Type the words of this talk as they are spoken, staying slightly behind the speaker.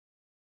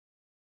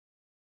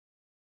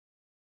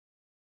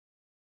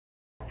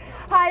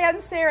Hi, I'm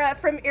Sarah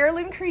from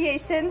Heirloom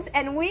Creations,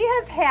 and we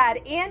have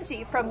had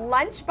Angie from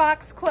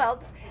Lunchbox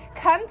Quilts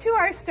come to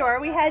our store.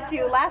 We had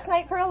you last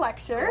night for a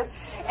lecture,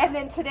 and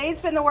then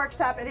today's been the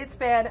workshop, and it's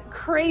been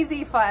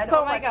crazy fun.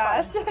 So oh my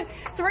gosh. So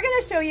we're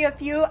going to show you a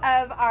few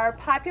of our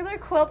popular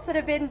quilts that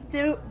have been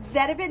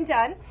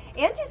done.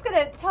 Angie's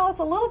going to tell us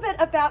a little bit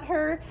about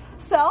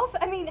herself.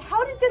 I mean,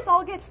 how did this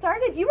all get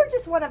started? You were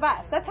just one of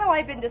us. That's how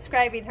I've been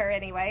describing her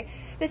anyway.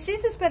 That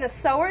she's just been a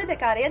sewer that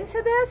got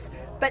into this,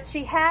 but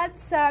she had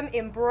some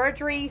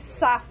embroidery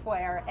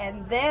software,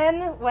 and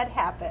then what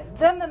happened?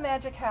 Then the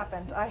magic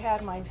happened. I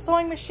had my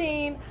sewing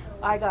machine,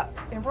 I got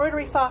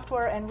embroidery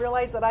software, and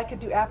realized that I could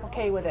do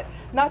applique with it.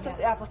 Not just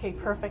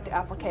applique, perfect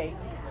applique.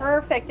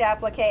 Perfect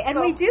applique. And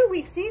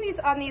we see these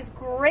on these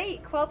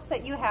great quilts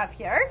that you have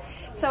here.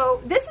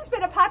 So this has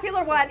been a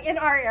popular one in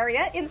our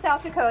area in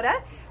South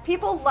Dakota.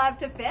 People love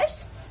to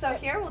fish. So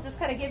here, we'll just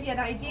kind of give you an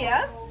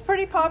idea. It's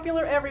pretty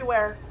popular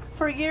everywhere.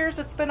 For years,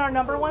 it's been our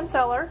 #1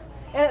 seller,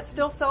 and it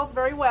still sells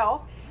very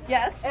well.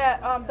 Yes.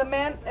 The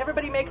men,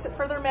 everybody makes it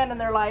for their men in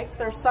their life,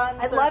 their sons.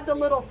 I love the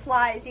little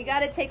flies. You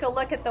got to take a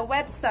look at the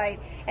website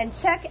and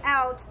check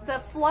out the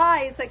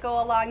flies that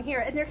go along here.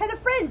 And they're kind of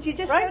fringed. You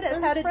just showed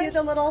us how to do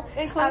the little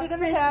included in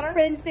the pattern.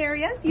 Fringed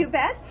areas. You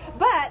bet.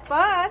 But,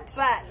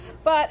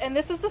 and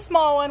this is the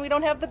small one. We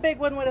don't have the big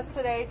one with us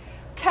today.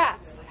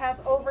 Cats has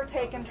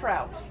overtaken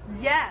trout.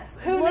 Yes.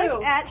 Who knew?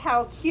 Look at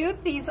how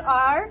cute these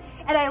are.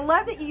 And I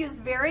love that you used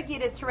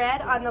variegated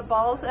thread on the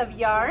balls of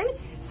yarn.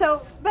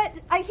 So, but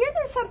I hear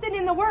there's something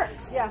in the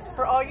works. Yes,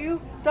 for all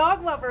you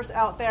dog lovers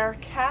out there,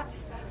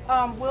 Cats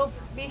will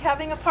be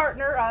having a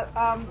partner,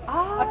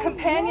 a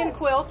companion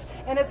quilt,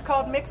 and it's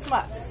called Mixed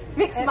Mutts.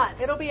 Mixed Mutts.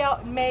 It'll be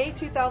out May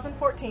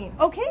 2014.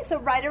 Okay, so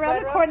right around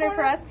the corner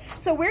for us.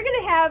 So we're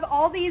going to have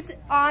all these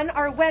on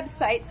our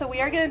website, so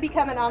we are going to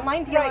become an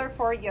online dealer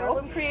for you.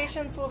 Heirloom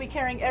Creations will be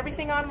carrying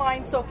everything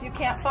online, so if you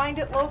can't find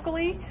it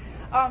locally,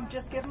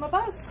 just give them a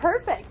buzz.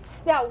 Perfect.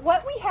 Now,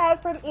 what we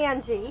have from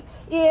Angie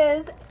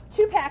is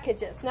 2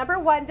 packages.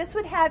 #1, this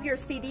would have your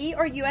CD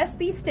or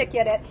USB stick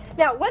in it.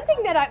 Now, one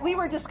thing that we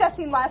were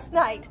discussing last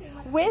night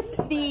with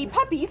the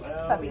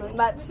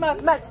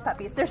Mutts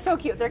puppies, they're so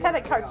cute, they're kind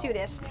of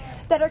cartoonish,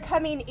 that are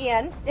coming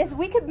in, is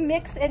we could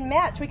mix and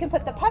match. We can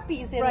put the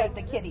puppies in with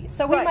the kitties.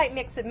 So we might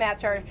mix and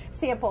match our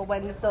sample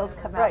when those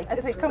come out.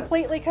 It's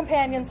completely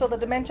companion, so the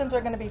dimensions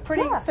are going to be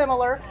pretty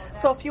similar.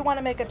 So if you want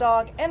to make a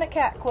dog and a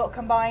cat quilt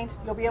combined,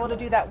 you'll be able to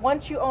do that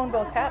once you own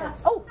both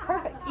patterns. Oh,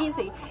 perfect.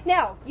 Easy.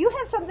 Now, you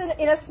have something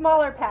in a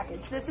smaller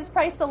package. This is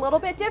priced a little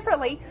bit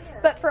differently,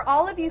 but for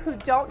all of you who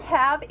don't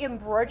have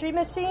embroidery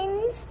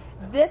machines,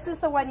 this is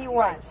the one you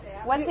want.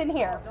 What's in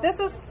here? This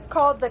is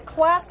called the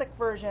classic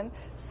version.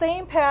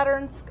 Same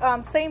patterns,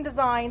 same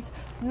designs,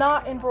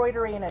 not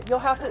embroidery in it. You'll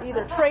have to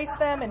either trace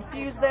them,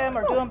 infuse them,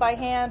 or do them by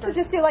hand. So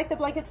just do like the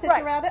blanket stitch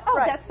around it?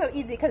 Oh, that's so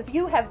easy, because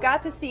you have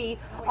got to see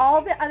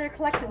all the other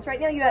collections. Right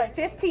now you have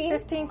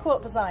 15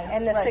 quilt designs.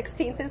 And the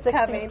 16th is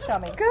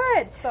coming.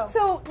 Good.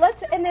 So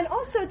let's, and then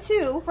also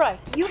too,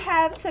 you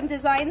have some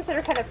designs that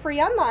are kind of free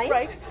online.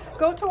 Right.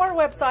 Go to our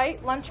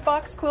website,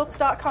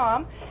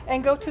 lunchboxquilts.com,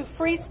 and go to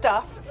free stuff.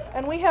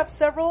 And we have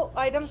several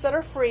items that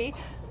are free.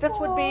 This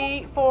would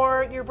be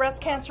for your breast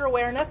cancer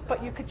awareness,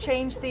 but you could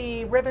change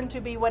the ribbon to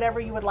be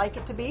whatever you would like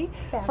it to be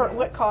for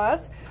what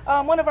cause.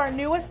 One of our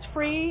newest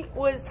free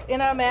was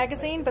in a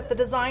magazine, but the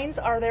designs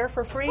are there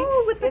for free.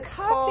 Oh, with the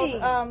coffee. It's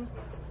called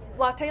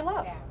Latte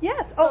Love.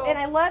 Yes. So, and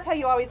I love how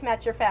you always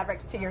match your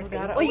fabrics to your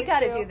thing. Well, you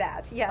got to do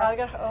that. Yes. I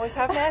got to always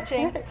have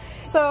matching.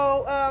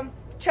 So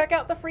check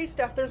out the free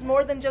stuff. There's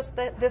more than just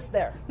this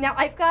there. Now,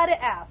 I've got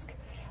to ask.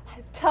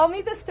 Tell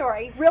me the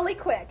story, really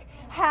quick,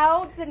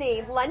 how the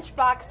name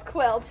Lunchbox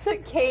Quilts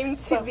came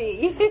to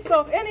be. So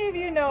if any of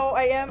you know,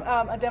 I am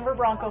a Denver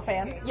Bronco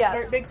fan. Yes.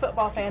 Very big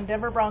football fan,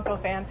 Denver Bronco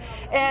fan.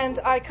 And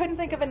I couldn't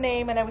think of a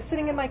name, and I was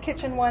sitting in my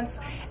kitchen once,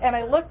 and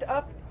I looked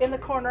up in the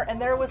corner,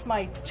 and there was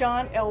my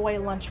John Elway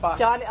lunchbox.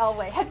 John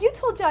Elway. Have you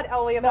told John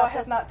Elway about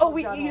this? No, I have not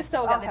told John you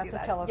still got to do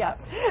that. Tell him that.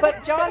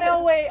 But John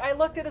Elway, I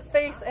looked at his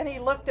face, and he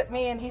looked at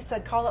me, and he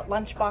said, call it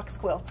Lunchbox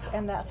Quilts.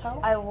 And that's how.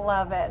 I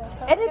love it.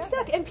 And it's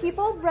stuck, and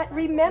people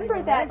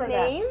remember that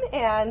name,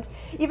 and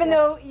even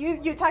though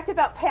you talked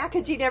about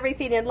packaging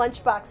everything in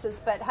lunch boxes,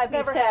 but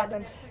hubby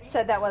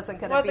said that wasn't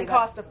going to be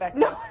cost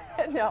effective. No,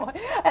 no.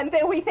 And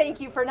then we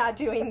thank you for not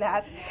doing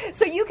that.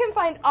 So you can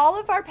find all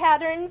of our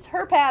patterns,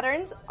 her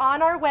patterns,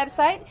 on our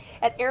website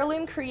at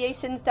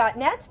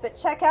heirloomcreations.net, but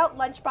check out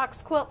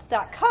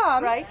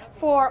lunchboxquilts.com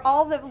for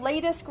all the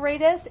latest,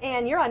 greatest,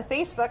 and you're on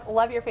Facebook.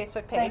 Love your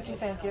Facebook page.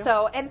 Thank you.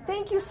 So, and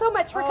thank you so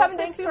much for coming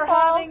to Sioux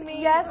Falls. Having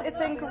me. Yes, it's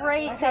been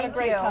great. I've had a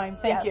great time.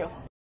 Thank you.